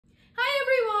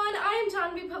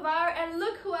Janhavi Panwar, and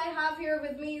look who I have here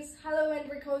with me. Hello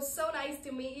Enrico, so nice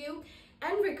to meet you.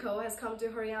 Enrico has come to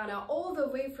Haryana all the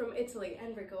way from Italy.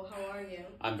 Enrico, how are you?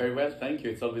 I'm very well, thank you.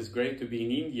 It's always great to be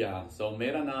in India. So,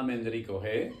 मेरा नाम Enrico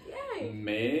है. Yay!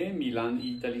 मैं Milan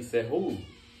Italy से हूँ.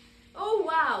 Oh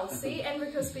wow, see,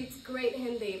 Enrico speaks great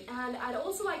Hindi. And I'd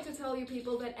also like to tell you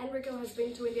people that Enrico has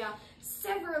been to India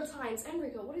several times.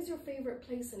 Enrico, what is your favorite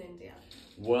place in India?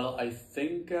 Well, I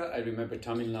think I remember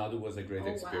Tamil Nadu was a great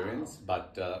experience, wow.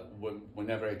 But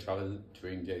whenever I travel to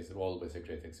India, it's always a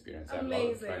great experience. Amazing. I have a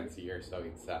lot of friends here, so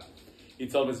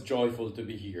it's always joyful to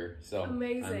be here. So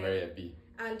amazing. I'm very happy.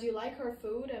 And do you like our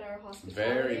food and our hospitality?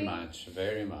 Very much,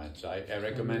 very much. I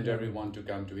recommend everyone to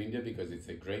come to India because it's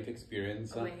a great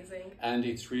experience. Amazing. And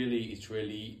it's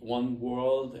really one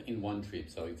world in one trip,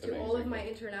 so it's amazing. To all of my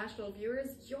international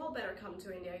viewers, you all better come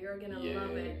to India. You're gonna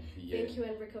love it. Yeah. Thank you,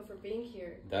 Enrico, for being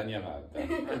here.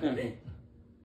 Dhanyavad.